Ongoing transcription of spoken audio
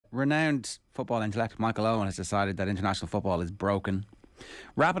Renowned football intellect Michael Owen has decided that international football is broken.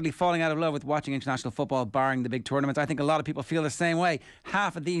 Rapidly falling out of love with watching international football, barring the big tournaments. I think a lot of people feel the same way.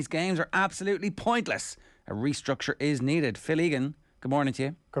 Half of these games are absolutely pointless. A restructure is needed. Phil Egan, good morning to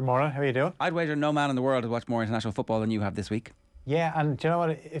you. Good morning, how are you doing? I'd wager no man in the world has watched more international football than you have this week. Yeah, and do you know what?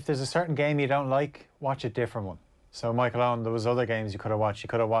 If there's a certain game you don't like, watch a different one. So, Michael Owen, there was other games you could have watched. You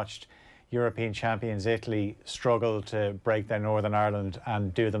could have watched European champions Italy struggle to break down Northern Ireland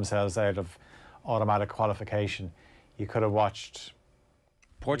and do themselves out of automatic qualification. You could have watched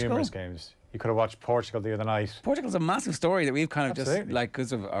Portugal? Numerous games. You could have watched Portugal the other night. Portugal's a massive story that we've kind of Absolutely. just, like,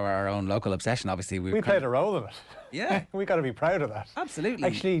 because of our own local obsession, obviously. We played a role in it. Yeah. We got to be proud of that. Absolutely.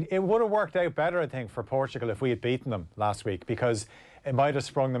 Actually, it would have worked out better, I think, for Portugal if we had beaten them last week, because it might have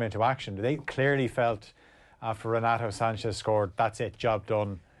sprung them into action. They clearly felt after Renato Sanchez scored, that's it, job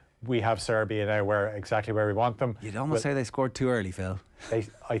done. We have Serbia now exactly where we want them. You'd almost say they scored too early, Phil.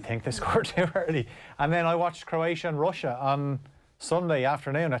 I think they scored too early. And then I watched Croatia and Russia on Sunday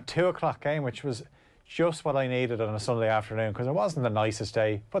afternoon, a 2 o'clock game, which was just what I needed on a Sunday afternoon, because it wasn't the nicest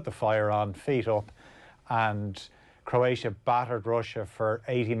day. Put the fire on, feet up, and Croatia battered Russia for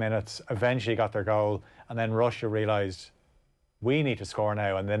 80 minutes, eventually got their goal, and then Russia realised we need to score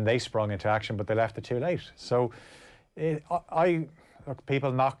now, and then they sprung into action, but they left it too late. So look,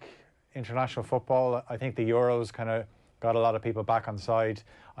 people knock international football. I think the Euros kind of got a lot of people back on side.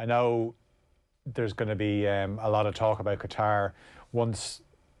 I know there's going to be a lot of talk about Qatar once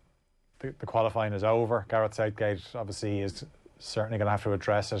the qualifying is over. Gareth Southgate obviously is certainly going to have to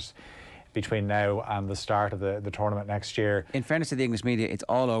address it between now and the start of the tournament next year. In fairness to the English media, it's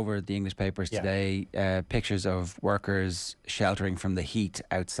all over the English papers today. Pictures of workers sheltering from the heat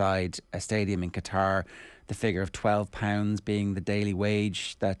outside a stadium in Qatar. The figure of £12 being the daily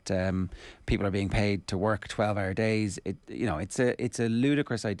wage that people are being paid to work 12-hour days. It's a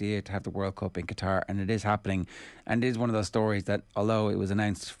ludicrous idea to have the World Cup in Qatar, and it is happening. And it is one of those stories that, although it was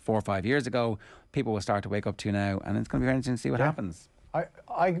announced 4 or 5 years ago, people will start to wake up to now, and it's going to be very interesting to see what happens.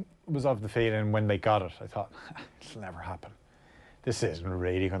 I was of the feeling when they got it, I thought, it'll never happen. This isn't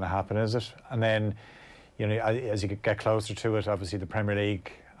really going to happen, is it? And then, as you get closer to it, obviously the Premier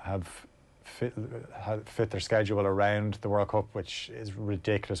League have fit their schedule around the World Cup, which is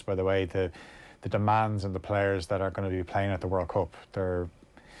ridiculous, by the way, the demands and the players that are going to be playing at the World Cup.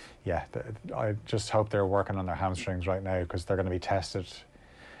 I just hope they're working on their hamstrings right now, because they're going to be tested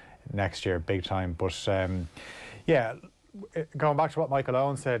next year big time. But going back to what Michael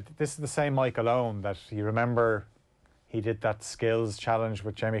Owen said, this is the same Michael Owen that you remember he did that skills challenge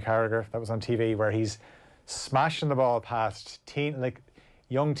with Jamie Carragher that was on TV, where he's smashing the ball past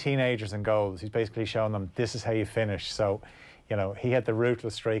young teenagers in goals. He's basically showing them this is how you finish. So, he had the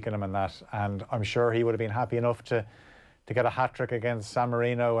ruthless streak in him in that, and I'm sure he would have been happy enough to get a hat-trick against San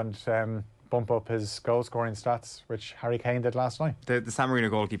Marino and bump up his goal-scoring stats, which Harry Kane did last night. The San Marino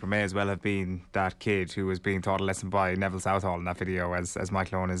goalkeeper may as well have been that kid who was being taught a lesson by Neville Southall in that video, as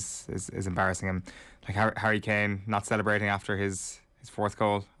Michael Owen is embarrassing him. Like Harry Kane not celebrating after his fourth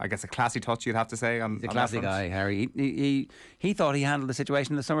goal. I guess a classy touch, you'd have to say. He's a classy guy, Harry. He thought he handled the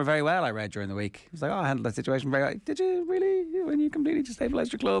situation in the summer very well, I read during the week. He was like, I handled that situation very well. Did you really? When you completely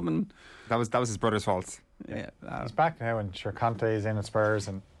destabilised your club? And that was his brother's fault. He's back now, and sure, Conte is in at Spurs,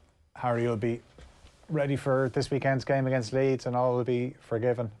 and Harry will be ready for this weekend's game against Leeds, and all will be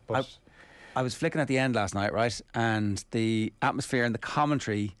forgiven. But I was flicking at the end last night, right? And the atmosphere and the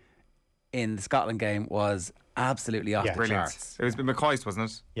commentary in the Scotland game was absolutely off the charts. It was McCoist,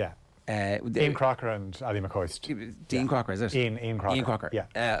 wasn't it? Yeah. Ian Crocker and Ali McCoist. Dean Crocker, is it? Ian Crocker. Ian Crocker.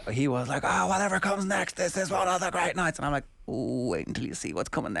 Yeah. He was like, whatever comes next, this is one of the great nights. And I'm like, wait until you see what's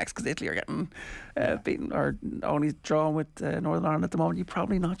coming next, because Italy are getting beaten or only drawing with Northern Ireland at the moment. You're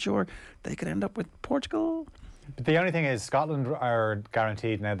probably not sure they could end up with Portugal. But the only thing is, Scotland are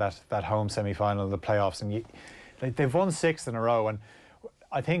guaranteed now that home semi-final, the playoffs, and they've won 6 in a row. And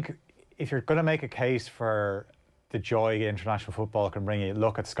I think if you're going to make a case for the joy international football can bring you,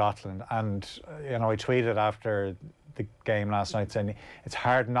 look at Scotland. And I tweeted after the game last night saying it's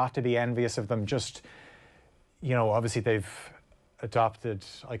hard not to be envious of them. Just obviously they've adopted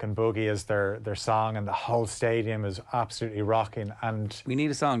I Can Boogie as their song, and the whole stadium is absolutely rocking. And we need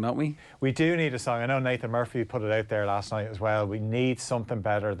a song, don't we? We do need a song. I know Nathan Murphy put it out there last night as well. We need something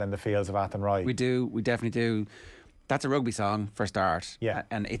better than the Fields of Athenry. We do. We definitely do. That's a rugby song for a start. Yeah.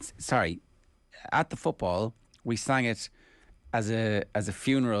 And at the football, we sang it as a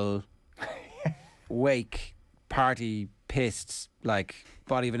funeral wake party, pissed, like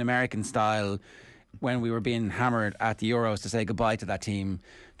body of an American style, when we were being hammered at the Euros to say goodbye to that team.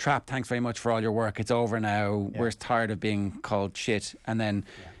 Trapp, thanks very much for all your work. It's over now. Yeah. We're tired of being called shit. And then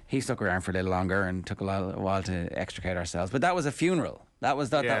He stuck around for a little longer and took a while to extricate ourselves. But that was a funeral. That was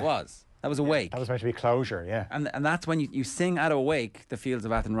that was a wake. That was meant to be closure, yeah. And that's when you sing at a wake the Fields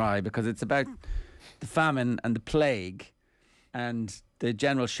of Athenry, because it's about the famine and the plague and the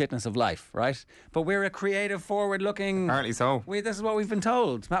general shitness of life, right? But we're a creative, forward-looking... Apparently so. This is what we've been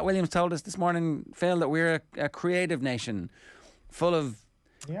told. Matt Williams told us this morning, Phil, that we're a creative nation full of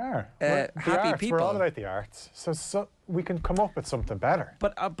happy people. We're all about the arts. So we can come up with something better.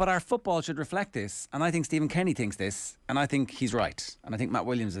 But our football should reflect this. And I think Stephen Kenny thinks this. And I think he's right. And I think Matt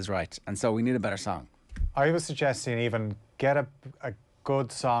Williams is right. And so we need a better song. I was suggesting even get a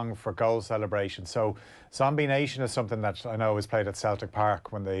good song for goal celebration. So Zombie Nation is something that I know is played at Celtic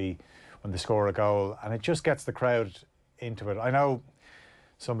Park when they score a goal, and it just gets the crowd into it. I know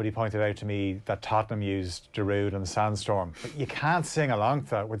somebody pointed out to me that Tottenham used Darude and Sandstorm, but you can't sing along to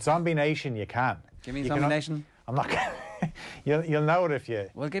that. With Zombie Nation you can. Give me Zombie Nation. I'm not you'll know it if you...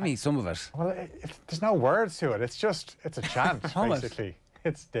 Well, give me some of it. Well, there's no words to it. It's a chant basically.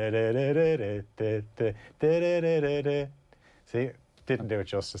 It's see, didn't do it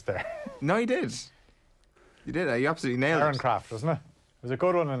justice there. No, you did. You did. You absolutely nailed Aaron Craft, wasn't it? It was a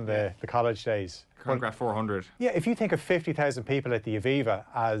good one in the college days. Craft 400. Yeah, if you think of 50,000 people at the Aviva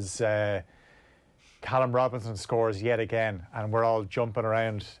as Callum Robinson scores yet again, and we're all jumping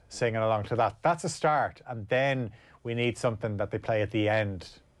around singing along to that, that's a start. And then we need something that they play at the end.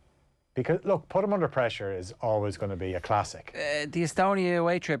 Because, look, Put 'Em Under Pressure is always going to be a classic. The Estonia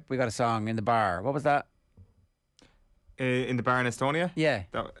away trip, we got a song in the bar. What was that? In the bar in Estonia? Yeah.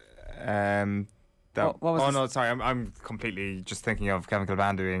 What was no, sorry, I'm completely just thinking of Kevin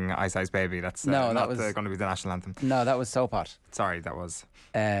Kilban doing Ice Ice Baby. That's not going to be the national anthem. No, that was Soap Hot. Sorry, that was.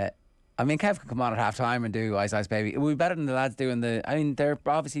 I mean, Kev could come on at half time and do Ice Ice Baby. It would be better than the lads doing I mean, they're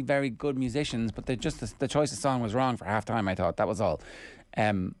obviously very good musicians, but the choice of song was wrong for half time, I thought. That was all.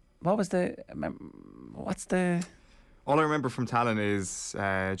 What's the... All I remember from Tallinn is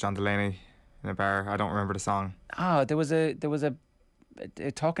John Delaney in a bar. I don't remember the song. Oh, there was a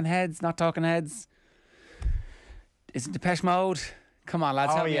Talking Heads, not Talking Heads. Is it Depeche Mode? Come on,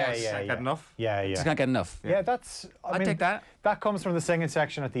 lads, help me out. Can't get enough? Yeah. Just can't get enough. Yeah, I'd take that. That comes from the singing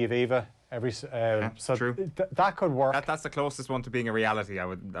section at the Aviva. So true. That could work. That's the closest one to being a reality, I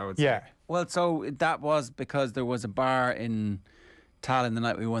would say. Yeah. Well, so that was because there was a bar in Tallinn the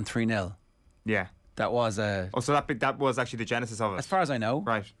night we won 3-0. Yeah. That was a... Oh, so that was actually the genesis of it? As far as I know.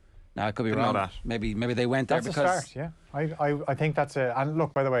 Right. Now, I could be Didn't wrong. know that. Maybe they went there because... because... That's a start, yeah. I think that's a... And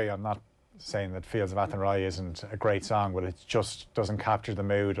look, by the way, I'm not saying that Fields of Athenry isn't a great song, but it just doesn't capture the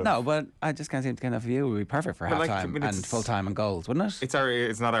mood of... No, but I just can't seem to get enough of you. It would be perfect for half-time and full-time and goals, wouldn't it?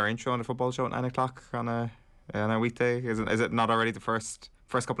 It's not our intro on a football show at 9 o'clock on a weekday. Is it not already the first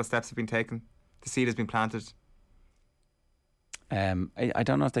couple of steps have been taken? The seed has been planted? I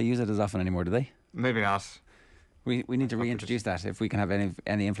don't know if they use it as often anymore, do they? Maybe not. We need to reintroduce that if we can have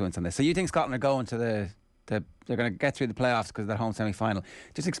any influence on this. So you think Scotland are going to they're going to get through the playoffs because of that home semi-final.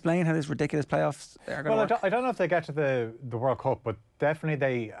 Just explain how this ridiculous playoffs are going to work. I don't know if they get to the World Cup, but definitely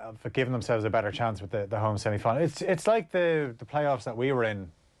they have given themselves a better chance with the home semi-final. It's like the playoffs that we were in,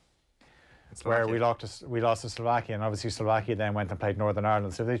 where we lost to Slovakia, and obviously Slovakia then went and played Northern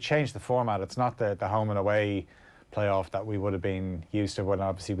Ireland. So they changed the format. It's not the home and away playoff that we would have been used to when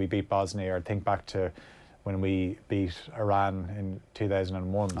obviously we beat Bosnia, or think back to when we beat Iran in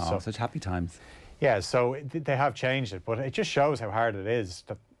 2001. Oh, so such happy times. Yeah, so they have changed it, but it just shows how hard it is.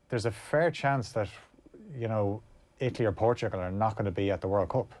 That there's a fair chance that, Italy or Portugal are not going to be at the World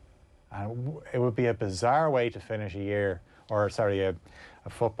Cup. And it would be a bizarre way to finish a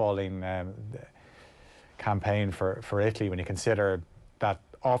footballing campaign for Italy when you consider that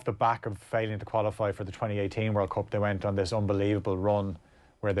off the back of failing to qualify for the 2018 World Cup, they went on this unbelievable run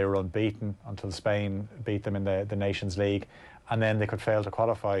where they were unbeaten until Spain beat them in the Nations League, and then they could fail to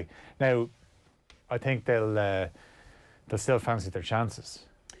qualify. Now, I think they'll still fancy their chances.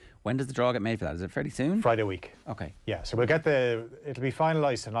 When does the draw get made for that? Is it fairly soon? Friday week. Okay. Yeah, so we'll get it'll be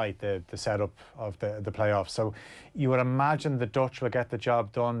finalised tonight, the setup of the playoffs. So you would imagine the Dutch will get the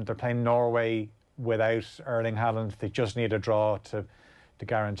job done. They're playing Norway without Erling Haaland. They just need a draw to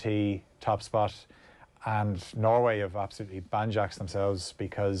guarantee top spot. And Norway have absolutely banjaxed themselves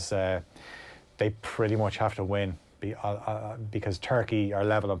because they pretty much have to win. Because Turkey are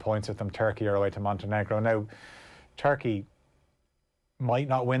level on points with them. Turkey are away to Montenegro. Now, Turkey might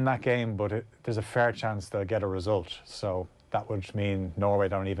not win that game, but there's a fair chance they'll get a result. So that would mean Norway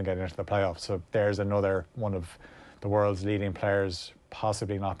don't even get into the playoffs. So there's another one of the world's leading players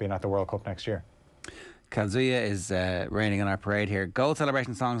possibly not being at the World Cup next year. Kalzuya is raining on our parade here. Goal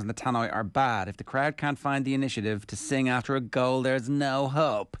celebration songs in the Tannoy are bad. If the crowd can't find the initiative to sing after a goal, there's no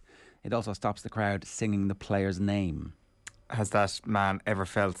hope. It also stops the crowd singing the player's name. Has that man ever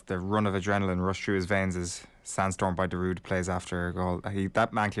felt the run of adrenaline rush through his veins as Sandstorm by Darude plays after a goal?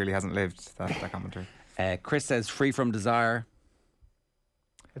 That man clearly hasn't lived, that commentary. Chris says free from desire.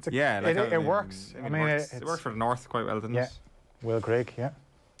 It works. I mean, it worked for the North quite well, didn't it? Will Grigg, Is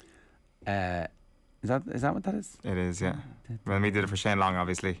that what that is? It is, yeah. Well, we did it for Shane Long,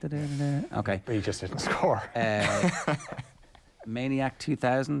 obviously. Okay. But he just didn't score. Maniac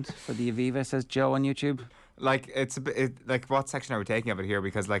 2000 for the Aviva, says Joe on YouTube. Like, it's a bit, like, what section are we taking of it here?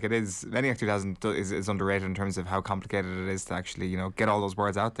 Because, like, it is, Maniac 2000 is underrated in terms of how complicated it is to actually, you know, get all those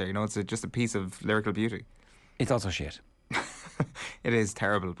words out there. You know, it's just a piece of lyrical beauty. It's also shit. It is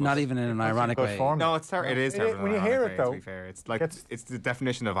terrible. Not even in an ironic way. No, it's terrible. It is terrible. When you hear it, though, to be fair, it's like it's the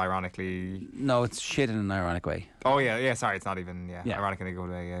definition of ironically. No, it's shit in an ironic way. Oh yeah. Sorry, it's not even ironic in a good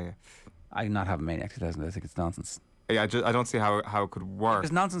way. Yeah. I'm not having Maniac 2000. I think it's nonsense. Yeah, I don't see how it could work.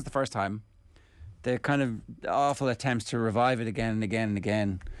 It's nonsense the first time. The kind of awful attempts to revive it again and again and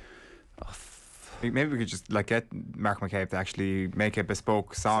again. Maybe we could just like get Mark McCabe to actually make a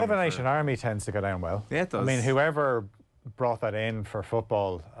bespoke song. Seven Nation Army tends to go down well. Yeah, it does. I mean, whoever brought that in for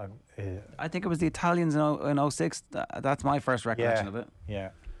football. I think it was the Italians in 06. That's my first recollection of it. Yeah.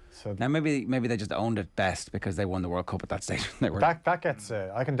 So now maybe they just owned it best because they won the World Cup at that stage. That gets.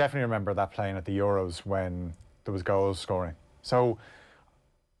 I can definitely remember that playing at the Euros when there was goals scoring. So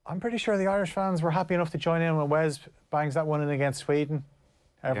I'm pretty sure the Irish fans were happy enough to join in when Wes bangs that one in against Sweden.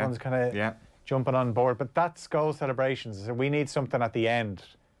 Everyone's kind of jumping on board. But that's goal celebrations. So we need something at the end,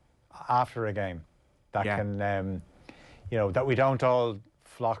 after a game, that can, that we don't all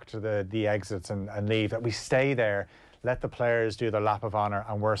flock to the exits and leave. That we stay there, let the players do their lap of honour,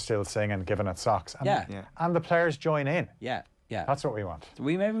 and we're still singing, giving it socks. And the players join in. Yeah. That's what we want. So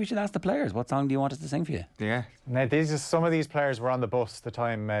maybe we should ask the players, what song do you want us to sing for you? Yeah. Now, some of these players were on the bus the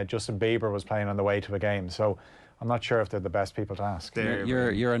time Justin Bieber was playing on the way to a game, so I'm not sure if they're the best people to ask.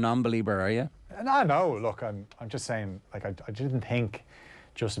 You're a non-believer, are you? No, look, I'm just saying, like, I didn't think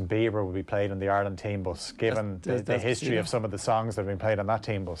Justin Bieber would be played on the Ireland team bus, given the history of some of the songs that have been played on that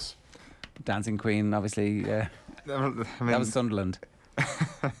team bus. Dancing Queen, obviously. That was Sunderland.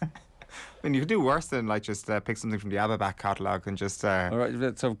 I mean, you could do worse than like just pick something from the ABBA back catalogue and just.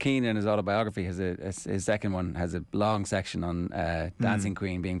 So Keane in his autobiography his second one has a long section on Dancing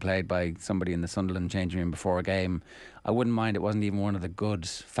Queen being played by somebody in the Sunderland changing room before a game. I wouldn't mind. It wasn't even one of the good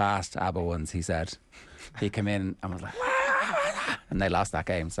fast ABBA ones. He said he came in and was like, and they lost that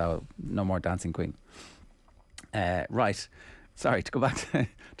game. So no more Dancing Queen. Right. Sorry to go back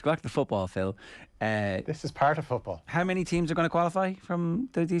to the football, Phil. This is part of football. How many teams are going to qualify from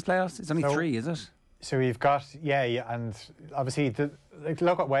these playoffs? It's only 3, is it? So we've got and obviously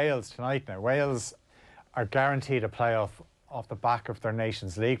look at Wales tonight. Now Wales are guaranteed a playoff off the back of their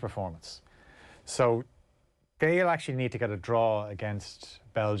Nations League performance. So they'll actually need to get a draw against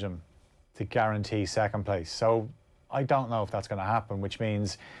Belgium to guarantee second place. So I don't know if that's going to happen, which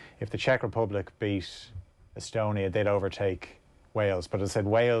means if the Czech Republic beat Estonia, they'd overtake Wales. But as I said,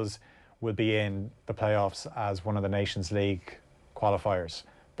 Wales will be in the playoffs as one of the Nations League qualifiers.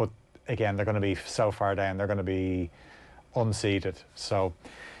 But again, they're going to be so far down, they're going to be unseeded. So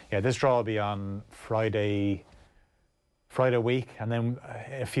this draw will be on Friday week, and then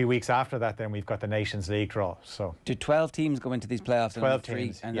a few weeks after that, then we've got the Nations League draw. So do 12 teams go into these playoffs? 12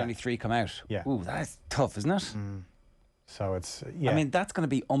 teams, and only 3 come out. Yeah. Ooh, that's tough, isn't it? So it's I mean, that's going to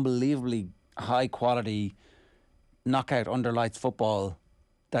be unbelievably high quality knockout under lights football.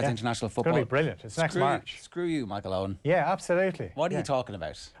 That's international football. It's going to be brilliant. It's next March. Screw you, Michael Owen. Yeah, absolutely. What are you talking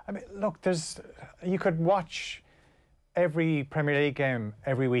about? I mean, look, you could watch every Premier League game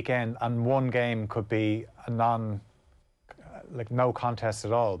every weekend, and one game could be a no contest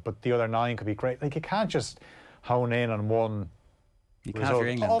at all, but the other 9 could be great. Like, you can't just hone in on one You result. can't for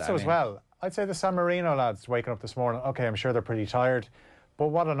England. Also, as well, I'd say the San Marino lads waking up this morning, okay, I'm sure they're pretty tired, but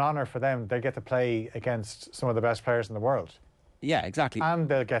what an honour for them. They get to play against some of the best players in the world. Yeah, exactly. And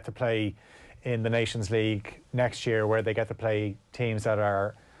they'll get to play in the Nations League next year, where they get to play teams that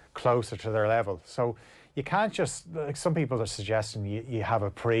are closer to their level. So you can't just, like some people are suggesting, you have a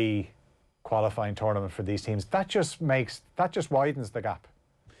pre-qualifying tournament for these teams. That just widens the gap.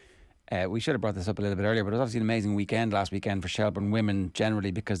 We should have brought this up a little bit earlier, but it was obviously an amazing weekend last weekend for Shelbourne women generally,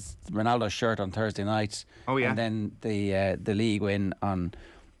 because Ronaldo's shirt on Thursday night. Oh yeah. And then the league win on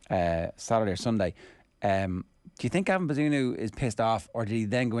Saturday or Sunday. Do you think Gavin Bazunu is pissed off, or did he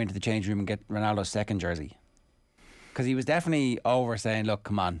then go into the change room and get Ronaldo's second jersey? Because he was definitely over saying, look,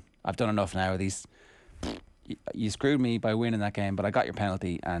 come on, I've done enough now. These you screwed me by winning that game, but I got your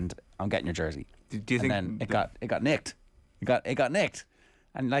penalty and I'm getting your jersey. Do you think? And then it got nicked. It got nicked,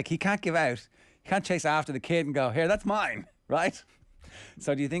 and like he can't give out. He can't chase after the kid and go, here, that's mine, right?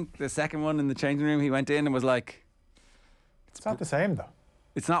 So do you think the second one in the changing room, he went in and was like, It's not the same though.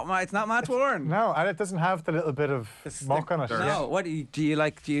 it's not Matt Warren. No, and it doesn't have the little bit of muck on it. No, what do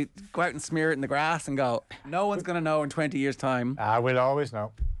you go out and smear it in the grass and go, no one's going to know in 20 years' time? We'll always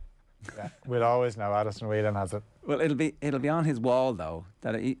know. Yeah, we'll always know. Addison Whelan has it. Well, it'll be on his wall though.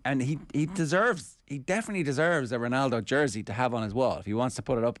 He definitely deserves a Ronaldo jersey to have on his wall. If he wants to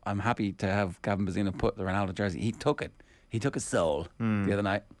put it up, I'm happy to have Gavin Bazunu put the Ronaldo jersey. He took it. He took his soul the other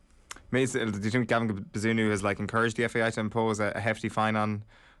night. Do you think Gavin Bazunu has like encouraged the FAI to impose a hefty fine on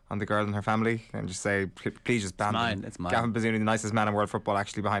the girl and her family and just say, please just ban them? It's mine. Gavin Bazunu, the nicest man in world football,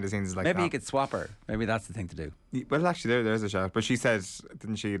 actually behind the scenes is like, maybe he could swap her. Maybe that's the thing to do. Well, actually, there's a shout. But she said,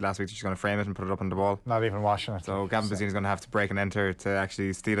 didn't she, last week, that she's going to frame it and put it up on the wall? Not even washing it. So Gavin Bazunu is going to have to break and enter to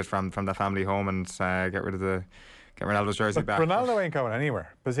actually steal it from that family home and get Ronaldo's jersey back. Ronaldo ain't going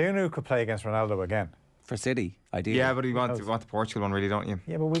anywhere. Bazunu could play against Ronaldo again. For City, ideally. Yeah, but you want the Portugal one, really, don't you?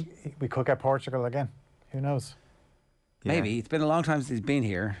 Yeah, but we could get Portugal again. Who knows? Yeah. Maybe. It's been a long time since he's been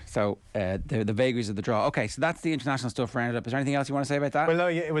here. So the vagaries of the draw. Okay, so that's the international stuff rounded up. Is there anything else you want to say about that? Well, no,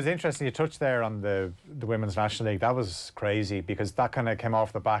 it was interesting. You touched there on the Women's National League. That was crazy because that kind of came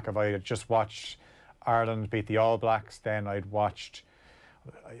off the back of I had just watched Ireland beat the All Blacks. Then I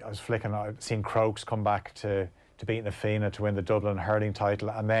was flicking, I'd seen Crokes come back to beat Nafina to win the Dublin hurling title.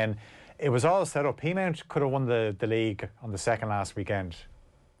 And then it was all set up. Peamount could have won the league on the second last weekend.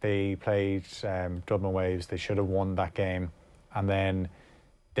 They played Dublin Waves. They should have won that game. And then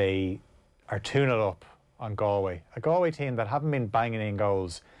they are 2-0 up on Galway. A Galway team that haven't been banging in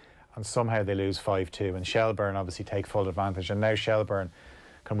goals, and somehow they lose 5-2. And Shelburne obviously take full advantage. And now Shelburne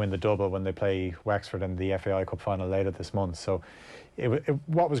can win the double when they play Wexford in the FAI Cup final later this month. So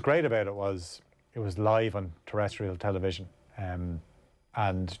what was great about it was live on terrestrial television.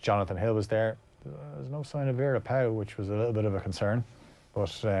 And Jonathan Hill was there. There's no sign of Vera Pauw, which was a little bit of a concern.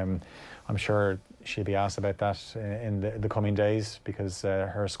 But I'm sure she'll be asked about that in the coming days because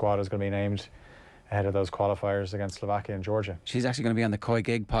her squad is going to be named ahead of those qualifiers against Slovakia and Georgia. She's actually going to be on the Koi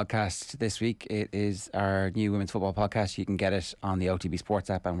Gig podcast this week. It is our new women's football podcast. You can get it on the OTB Sports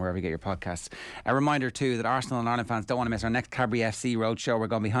app and wherever you get your podcasts. A reminder too that Arsenal and Ireland fans don't want to miss our next Cadbury FC roadshow. We're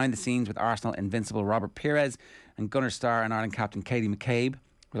going behind the scenes with Arsenal invincible Robert Pires and Gunner star and Ireland captain Katie McCabe.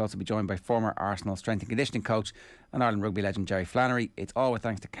 We'll also be joined by former Arsenal strength and conditioning coach and Ireland rugby legend Jerry Flannery. It's all with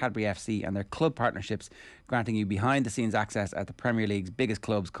thanks to Cadbury FC and their club partnerships, granting you behind-the-scenes access at the Premier League's biggest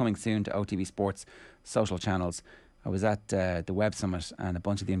clubs, coming soon to OTB Sports social channels. I was at the Web Summit and a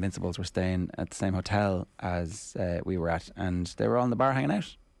bunch of the Invincibles were staying at the same hotel as we were at, and they were all in the bar hanging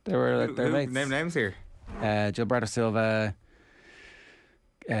out. They were their mates. Name names here. Gilberto Silva,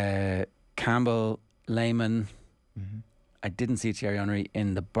 Campbell, Lehman. Mm-hmm. I didn't see Thierry Henry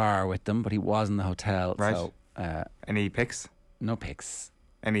in the bar with them, but he was in the hotel. Right. So, any pics? No pics.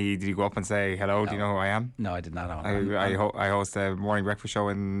 Did you go up and say hello? No. Do you know who I am? No, I did not know. I host a morning breakfast show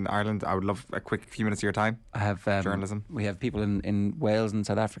in Ireland. I would love a quick few minutes of your time. I have journalism. We have people in Wales and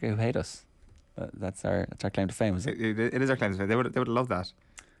South Africa who hate us. That's our claim to fame, is it? It is our claim to fame. They would love that.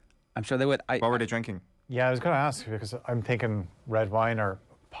 I'm sure they would. What were they drinking? Yeah, I was going to ask because I'm thinking red wine or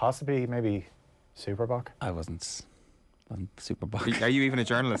possibly maybe Superbock. I wasn't super book. Are you even a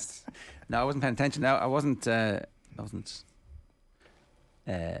journalist? No, I wasn't paying attention. No, I wasn't.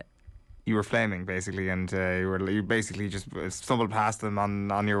 You were flaming basically, and you basically just stumbled past them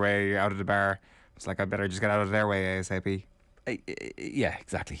on your way out of the bar. It's like I better just get out of their way ASAP. Yeah,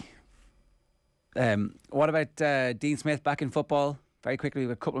 exactly. What about Dean Smith back in football? Very quickly,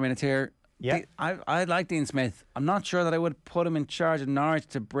 with a couple of minutes here. Yeah, I like Dean Smith. I'm not sure that I would put him in charge of Norwich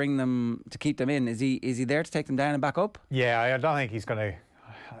to keep them in. Is he there to take them down and back up? Yeah, I don't think he's going to.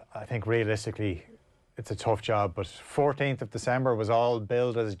 I think realistically, it's a tough job. But 14th of December was all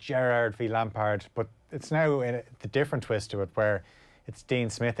billed as Gerrard v Lampard, but it's now in the different twist to it where it's Dean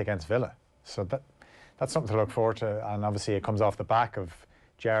Smith against Villa. So that's something to look forward to. And obviously, it comes off the back of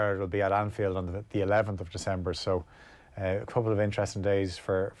Gerrard will be at Anfield on the 11th of December. So. A couple of interesting days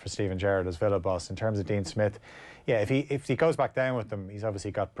for Stephen Gerrard as Villa boss. In terms of Dean Smith, yeah, if he goes back down with them, he's obviously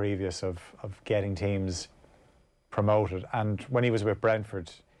got previous of getting teams promoted. And when he was with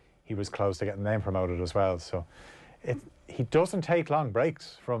Brentford, he was close to getting them promoted as well. So he doesn't take long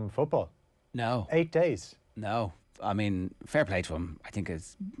breaks from football. No. 8 days. No. I mean, fair play to him. I think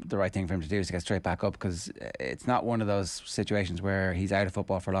it's the right thing for him to do is to get straight back up, because it's not one of those situations where he's out of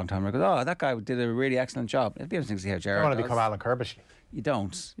football for a long time. Where he goes, oh, that guy did a really excellent job. It'd be interesting to see how Gerrard You don't want to does. become Alan Kirbishley. You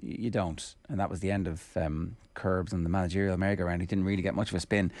don't. You don't. And that was the end of Curbs and the managerial merry-go-round. He didn't really get much of a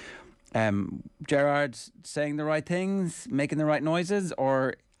spin. Gerrard saying the right things, making the right noises,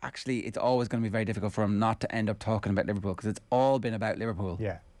 or actually it's always going to be very difficult for him not to end up talking about Liverpool, because it's all been about Liverpool.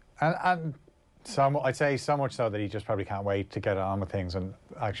 Yeah. And I'd say so much so that he just probably can't wait to get on with things and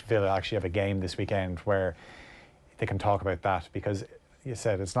actually have a game this weekend where they can talk about that, because you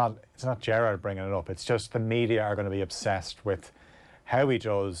said it's not Gerrard bringing it up. It's just the media are going to be obsessed with how he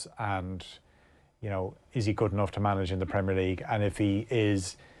does, and is he good enough to manage in the Premier League? And if he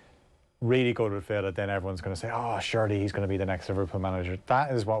is really good with Villa, then everyone's going to say, oh, surely he's going to be the next Liverpool manager.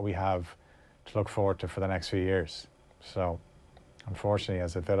 That is what we have to look forward to for the next few years. So unfortunately,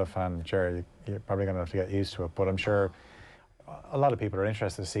 as a Villa fan, Jerry, you're probably going to have to get used to it. But I'm sure a lot of people are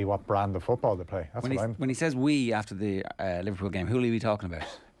interested to see what brand of football they play. That's when he says we after the Liverpool game, who will he be talking about?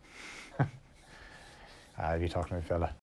 You're talking about Villa.